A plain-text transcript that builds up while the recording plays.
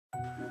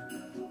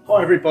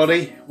Hi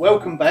everybody,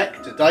 welcome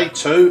back to day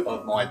 2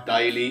 of my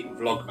daily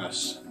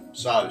Vlogmas.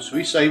 So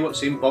we see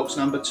what's in box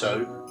number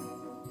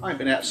 2. I ain't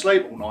been out to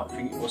sleep all night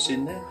thinking what's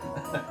in there.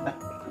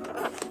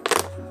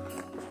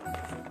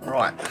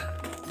 Right.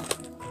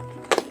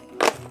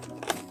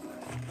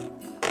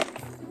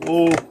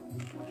 Whoa,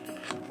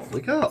 what have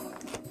we got?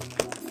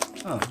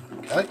 Oh,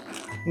 okay.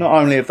 Not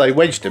only have they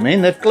wedged them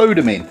in, they've glued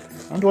them in.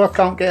 I wonder why I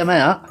can't get them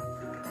out.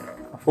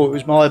 I thought it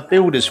was my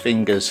builder's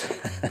fingers.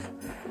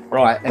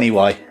 Right,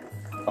 anyway,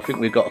 I think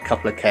we've got a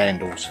couple of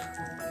candles.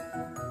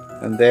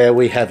 And there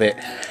we have it.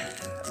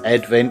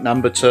 Advent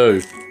number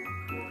 2.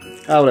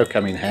 Oh, they'll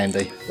come in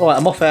handy. Right,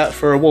 I'm off out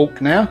for a walk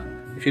now.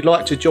 If you'd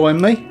like to join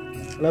me,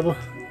 we'll have a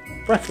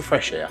breath of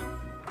fresh air.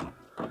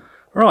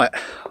 Right,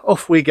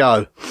 off we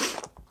go.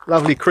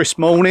 Lovely crisp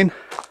morning.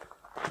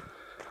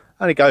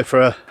 Only go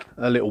for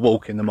a little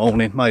walk in the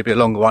morning, maybe a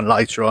longer one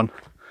later on.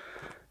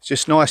 It's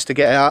just nice to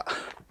get out,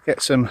 get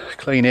some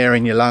clean air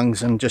in your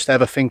lungs and just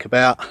have a think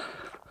about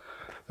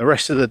the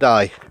rest of the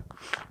day.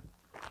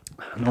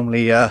 I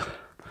normally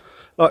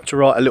like to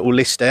write a little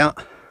list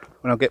out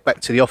when I get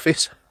back to the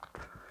office.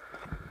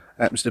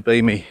 Happens to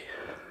be my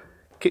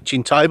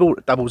kitchen table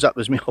that doubles up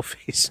as my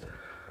office.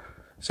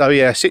 So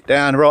yeah, sit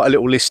down, write a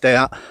little list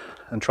out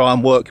and try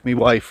and work my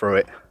way through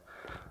it.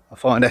 I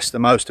find that's the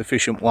most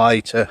efficient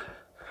way to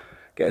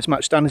get as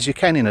much done as you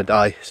can in a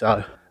day. So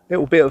a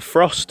little bit of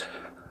frost,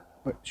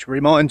 which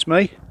reminds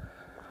me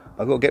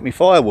I've got to get my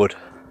firewood.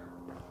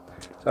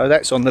 So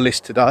that's on the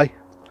list today.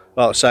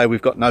 Like I say,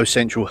 we've got no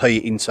central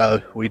heating,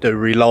 so we do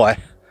rely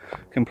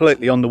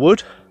completely on the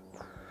wood.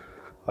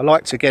 I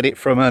like to get it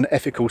from an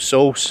ethical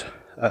source.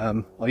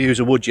 I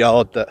use a wood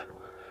yard that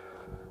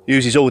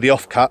uses all the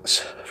offcuts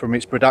from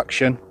its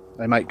production.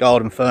 They make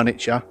garden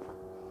furniture,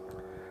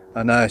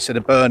 and instead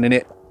of burning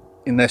it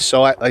in their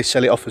site, they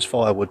sell it off as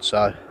firewood.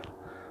 So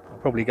I'll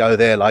probably go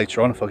there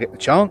later on if I get the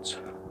chance.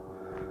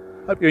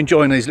 Hope you're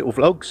enjoying these little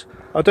vlogs.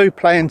 I do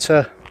plan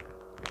to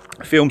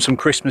film some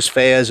Christmas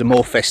fairs and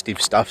more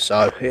festive stuff,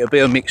 so it'll be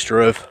a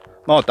mixture of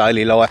my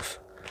daily life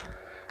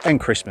and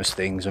Christmas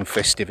things and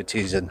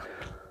festivities and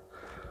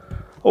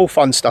all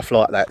fun stuff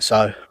like that.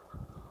 So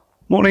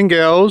morning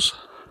girls.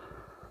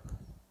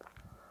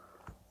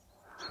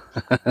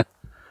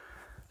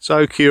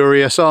 So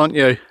curious, aren't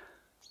you?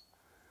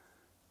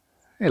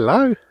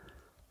 Hello.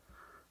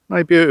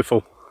 No,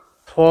 beautiful.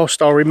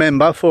 Whilst I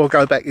remember, before I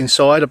go back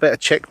inside, I better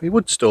check my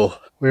Woodstore.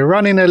 We're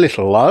running a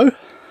little low,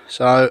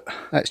 so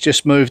that's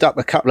just moved up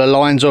a couple of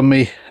lines on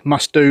my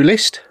must-do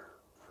list.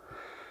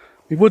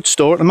 My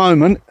Woodstore at the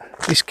moment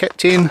is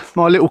kept in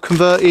my little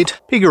converted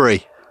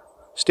piggery.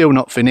 Still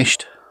not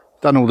finished.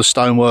 Done all the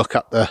stonework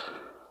up the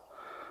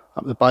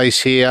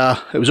base here.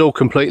 It was all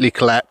completely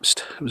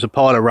collapsed. It was a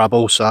pile of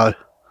rubble, so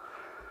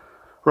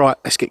right,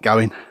 let's get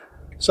going.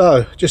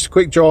 So just a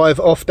quick drive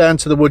off down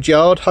to the wood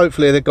yard.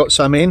 Hopefully they've got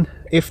some in.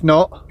 If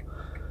not,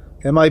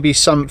 there may be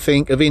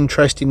something of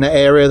interest in the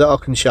area that I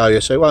can show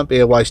you, so it won't be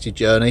a wasted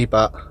journey,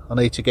 but I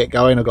need to get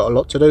going. I've got a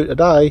lot to do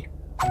today.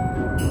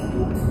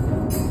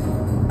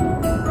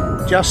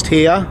 Just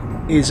here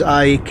is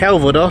a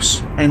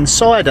Calvados and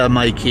cider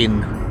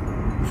making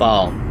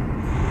farm.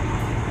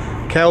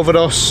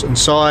 Calvados and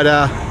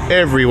cider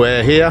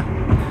everywhere here.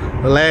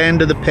 The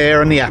land of the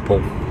pear and the apple.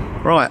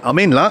 Right, I'm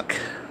in luck.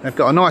 They've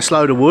got a nice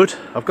load of wood.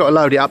 I've got to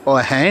load it up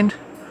by hand.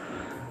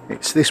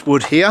 It's this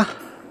wood here.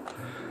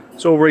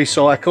 It's all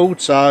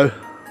recycled, so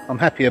I'm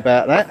happy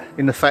about that,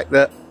 in the fact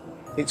that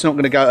it's not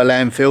going to go to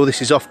landfill.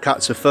 This is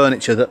offcuts of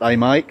furniture that they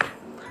make.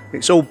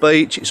 It's all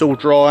beech, it's all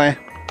dry,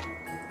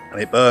 and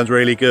it burns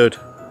really good.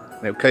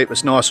 And it'll keep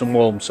us nice and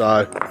warm.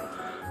 So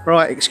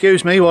right,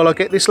 excuse me while I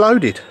get this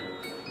loaded.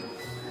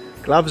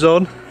 Gloves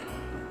on.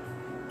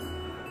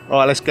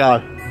 Right, let's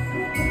go.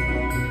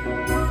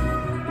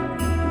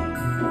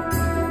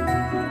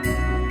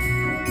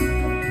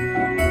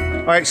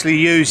 I actually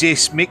use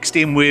this mixed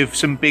in with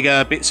some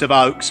bigger bits of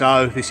oak,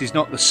 so this is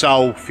not the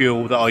sole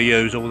fuel that I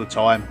use all the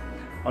time.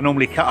 I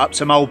normally cut up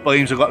some old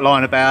beams I've got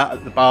lying about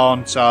at the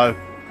barn, so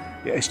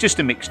yeah, it's just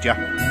a mixture.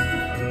 I'm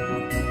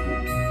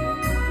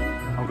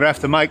going to have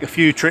to make a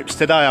few trips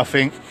today, I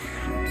think.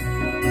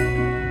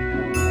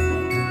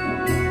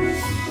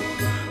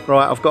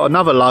 Right, I've got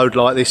another load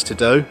like this to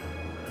do.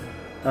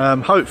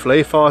 Hopefully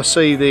if I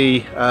see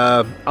the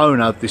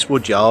owner of this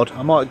wood yard,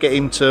 I might get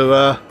him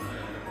to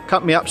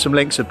cut me up some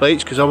lengths of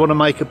beech, because I want to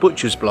make a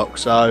butcher's block.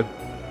 So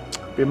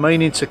I've been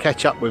meaning to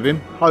catch up with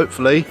him.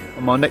 Hopefully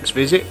on my next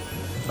visit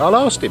I'll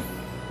ask him.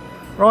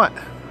 Right,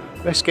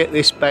 let's get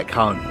this back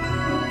home.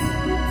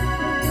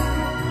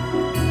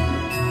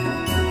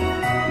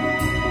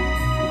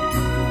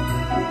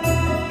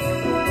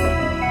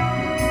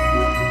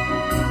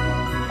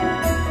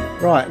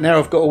 Right, now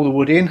I've got all the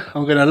wood in,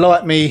 I'm going to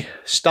light me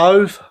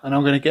stove and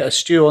I'm going to get a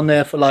stew on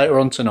there for later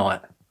on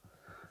tonight.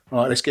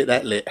 Right, let's get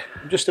that lit.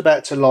 I'm just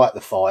about to light the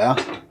fire.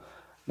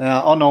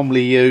 Now, I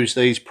normally use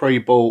these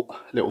pre-bought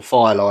little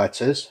fire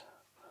lighters,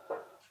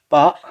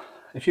 but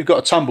if you've got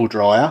a tumble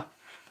dryer,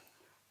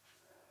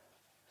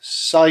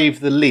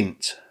 save the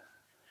lint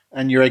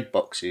and your egg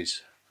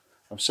boxes.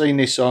 I've seen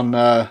this on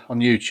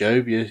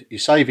YouTube. You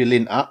save your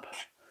lint up,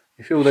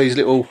 you fill these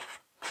little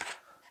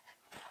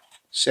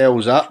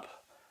cells up,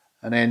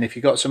 and then if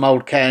you've got some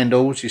old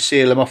candles, you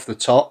seal them off the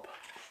top,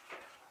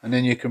 and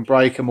then you can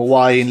break them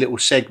away in little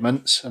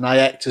segments, and they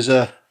act as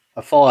a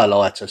fire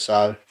lighter.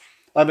 So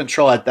I haven't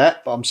tried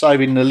that, but I'm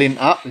saving the lint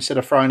up instead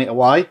of throwing it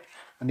away,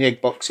 and the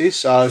egg boxes,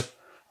 so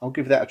I'll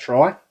give that a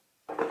try.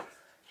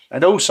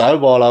 And also,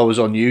 while I was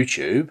on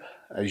YouTube,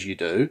 as you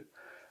do,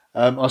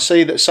 I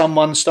see that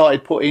someone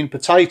started putting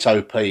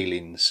potato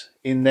peelings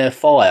in their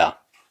fire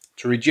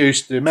to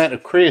reduce the amount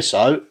of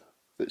creosote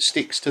that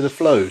sticks to the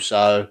flue.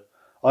 So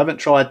I haven't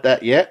tried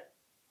that yet,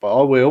 but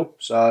I will.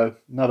 So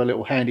another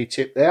little handy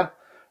tip there.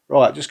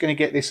 Right, just going to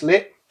get this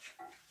lit,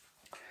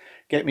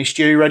 get me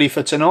stew ready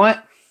for tonight,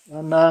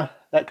 and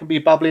that can be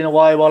bubbling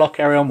away while I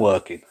carry on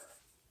working.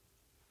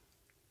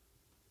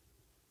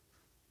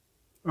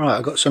 Right,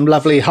 I've got some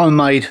lovely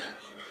homemade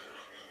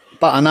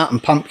butternut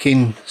and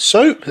pumpkin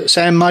soup that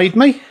Sam made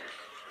me.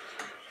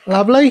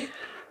 Lovely.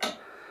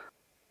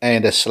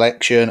 And a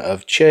selection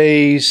of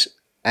cheese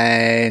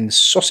and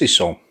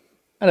saucisson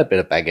and a bit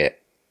of baguette.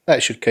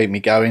 That should keep me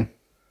going.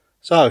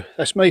 So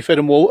that's me fed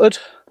and watered.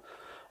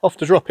 Off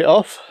to drop it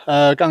off.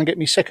 Go and get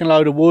me second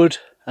load of wood,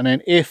 and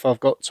then if I've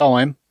got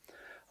time,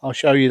 I'll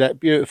show you that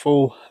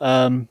beautiful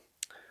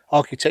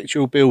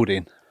architectural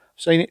building.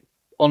 I've seen it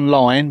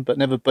online but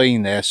never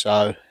been there,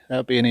 so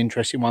that'll be an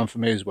interesting one for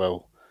me as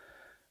well.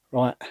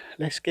 Right,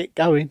 let's get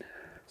going.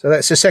 So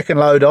that's the second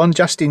load on,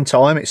 just in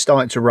time. It's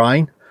starting to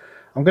rain.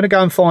 I'm going to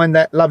go and find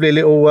that lovely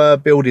little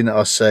building that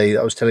I see that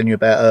I was telling you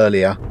about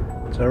earlier.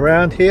 So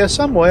around here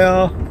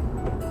somewhere.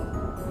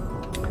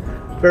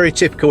 Very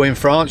typical in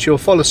France. You'll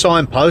follow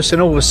signposts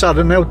and all of a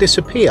sudden they'll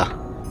disappear.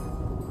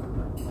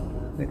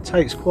 It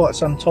takes quite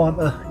some time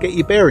to get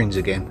your bearings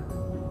again.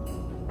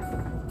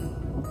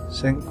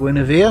 St.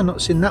 Guinevere,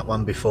 not seen that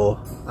one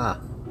before. Ah,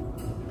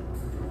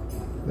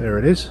 there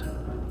it is.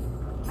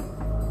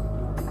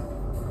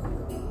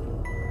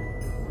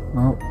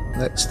 Well,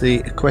 that's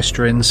the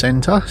equestrian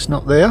centre, it's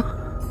not there.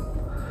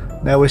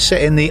 Now we're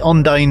set in the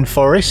Ondain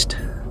Forest,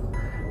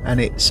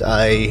 and it's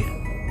a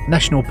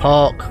national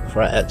park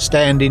for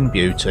outstanding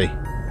beauty.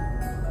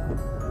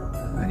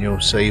 And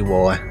you'll see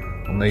why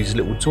on these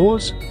little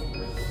tours.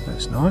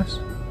 That's nice.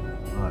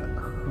 Right,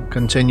 I'll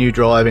continue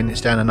driving,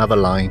 it's down another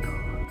lane.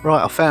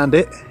 Right, I found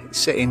it. It's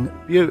set in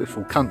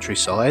beautiful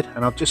countryside,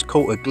 and I've just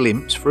caught a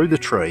glimpse through the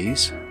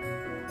trees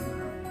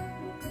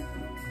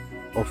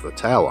of the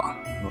tower.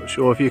 Not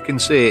sure if you can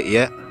see it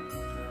yet,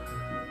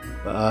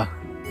 but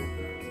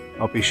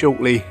I'll be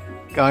shortly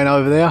going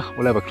over there.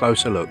 We'll have a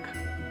closer look.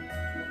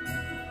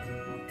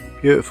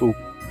 Beautiful,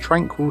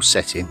 tranquil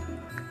setting,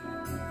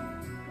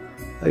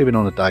 even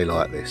on a day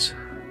like this.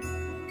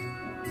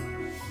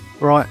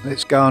 Right,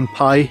 let's go and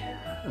pay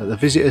at the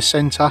visitor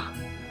centre.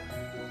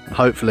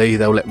 Hopefully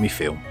they'll let me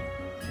film.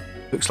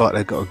 Looks like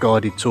they've got a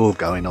guided tour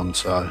going on,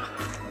 so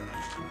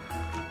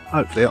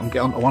hopefully I can get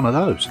onto one of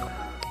those.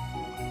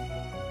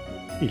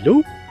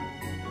 Hello.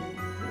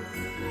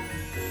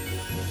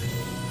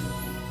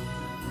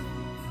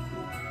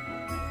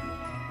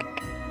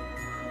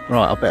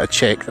 Right, I better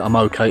check that I'm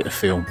okay to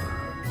film.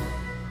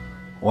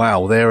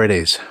 Wow, there it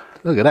is.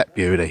 Look at that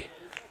beauty.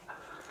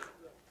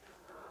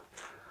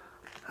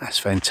 That's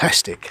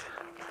fantastic.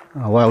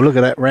 Oh wow, look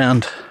at that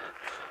round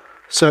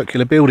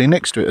circular building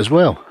next to it as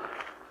well.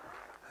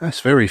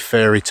 That's very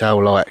fairy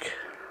tale like.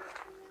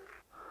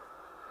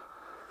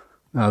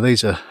 Now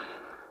these are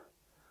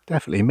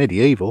definitely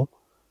medieval.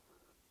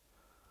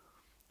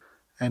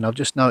 And I've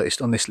just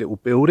noticed on this little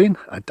building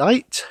a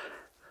date.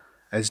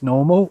 As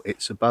normal,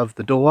 it's above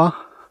the door,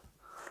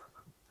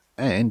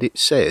 and it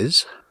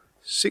says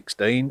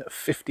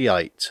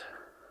 1658.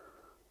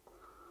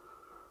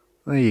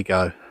 There you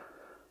go.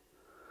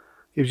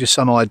 Gives you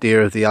some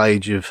idea of the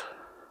age of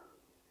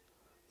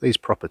these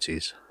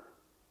properties.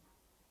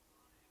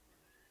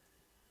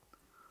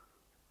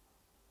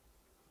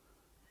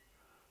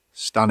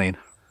 Stunning.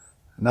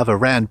 Another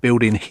round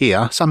building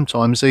here.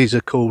 Sometimes these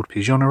are called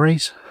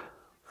pigeonneries,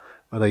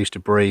 where they used to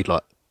breed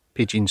like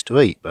pigeons to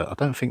eat, but I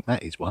don't think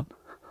that is one.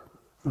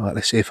 Right,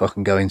 let's see if I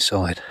can go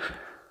inside.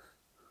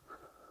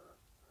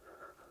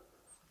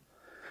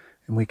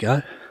 In we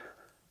go.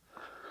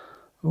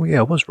 Oh yeah,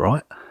 I was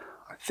right.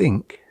 I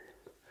think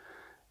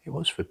it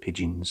was for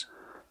pigeons.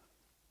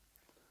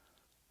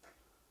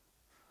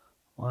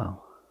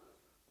 Wow.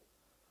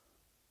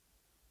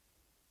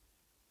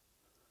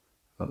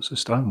 Lots of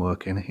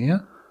stonework in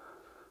here.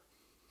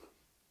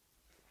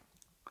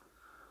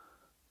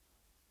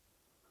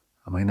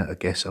 I mean, at a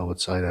guess I would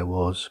say there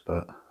was,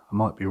 but I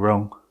might be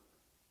wrong.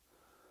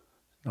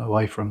 No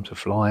way for them to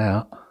fly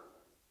out.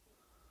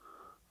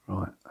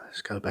 Right,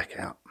 let's go back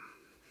out.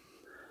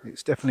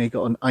 It's definitely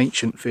got an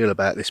ancient feel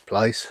about this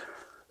place.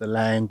 The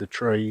land, the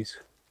trees,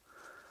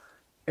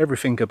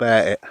 everything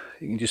about it.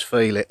 You can just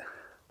feel it.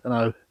 I don't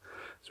know,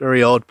 it's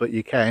very odd, but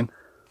you can.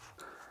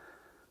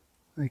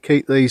 They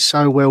keep these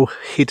so well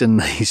hidden,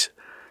 these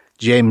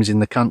gems in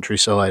the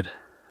countryside.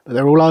 But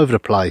they're all over the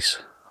place.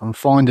 I'm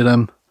finding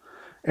them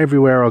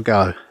everywhere I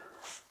go.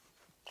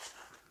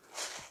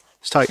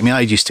 taken me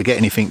ages to get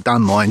anything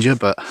done, mind you,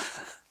 but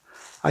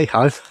hey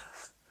ho.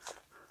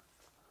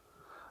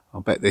 I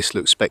bet this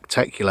looks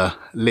spectacular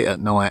lit at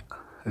night.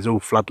 There's all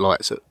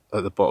floodlights at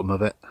the bottom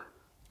of it.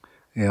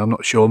 Yeah, I'm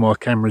not sure my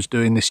camera's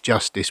doing this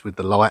justice with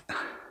the light.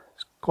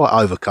 It's quite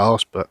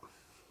overcast, but...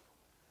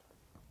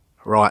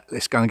 Right,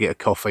 let's go and get a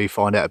coffee,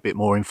 find out a bit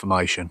more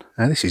information.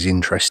 Now this is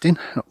interesting.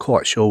 Not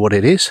quite sure what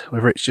it is,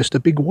 whether it's just a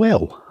big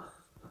well.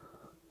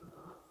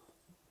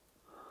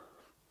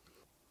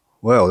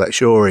 Well, that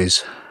sure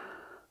is.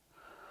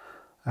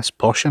 That's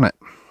posh, isn't it?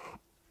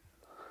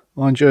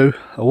 Mind you,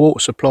 a water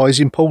supply is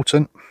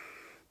important.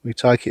 We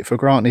take it for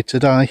granted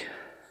today.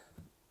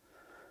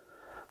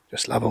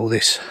 Just love all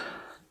this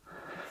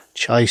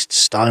chased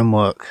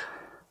stonework.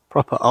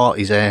 Proper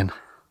artisan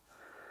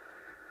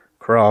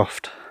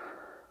craft.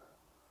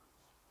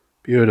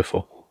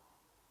 Beautiful.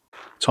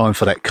 Time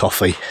for that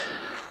coffee.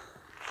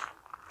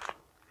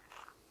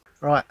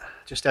 Right,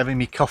 just having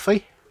me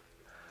coffee.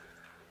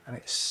 And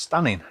it's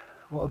stunning.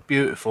 What a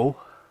beautiful,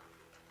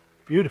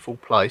 beautiful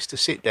place to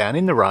sit down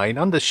in the rain,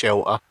 under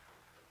shelter,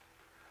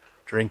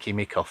 drinking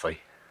me coffee.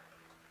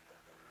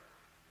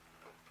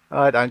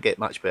 I don't get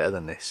much better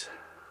than this.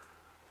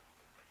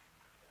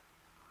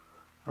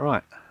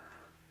 Right.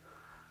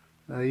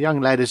 The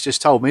young lad has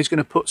just told me he's going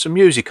to put some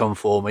music on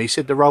for me. He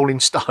said the Rolling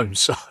Stones,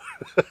 so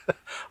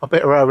I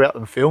better hurry up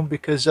and film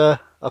because I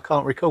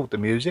can't record the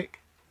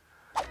music.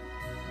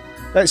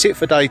 That's it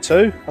for day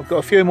 2. I've got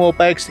a few more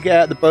bags to get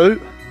out of the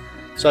boot.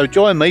 So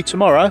join me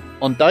tomorrow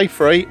on day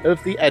 3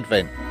 of the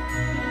Advent.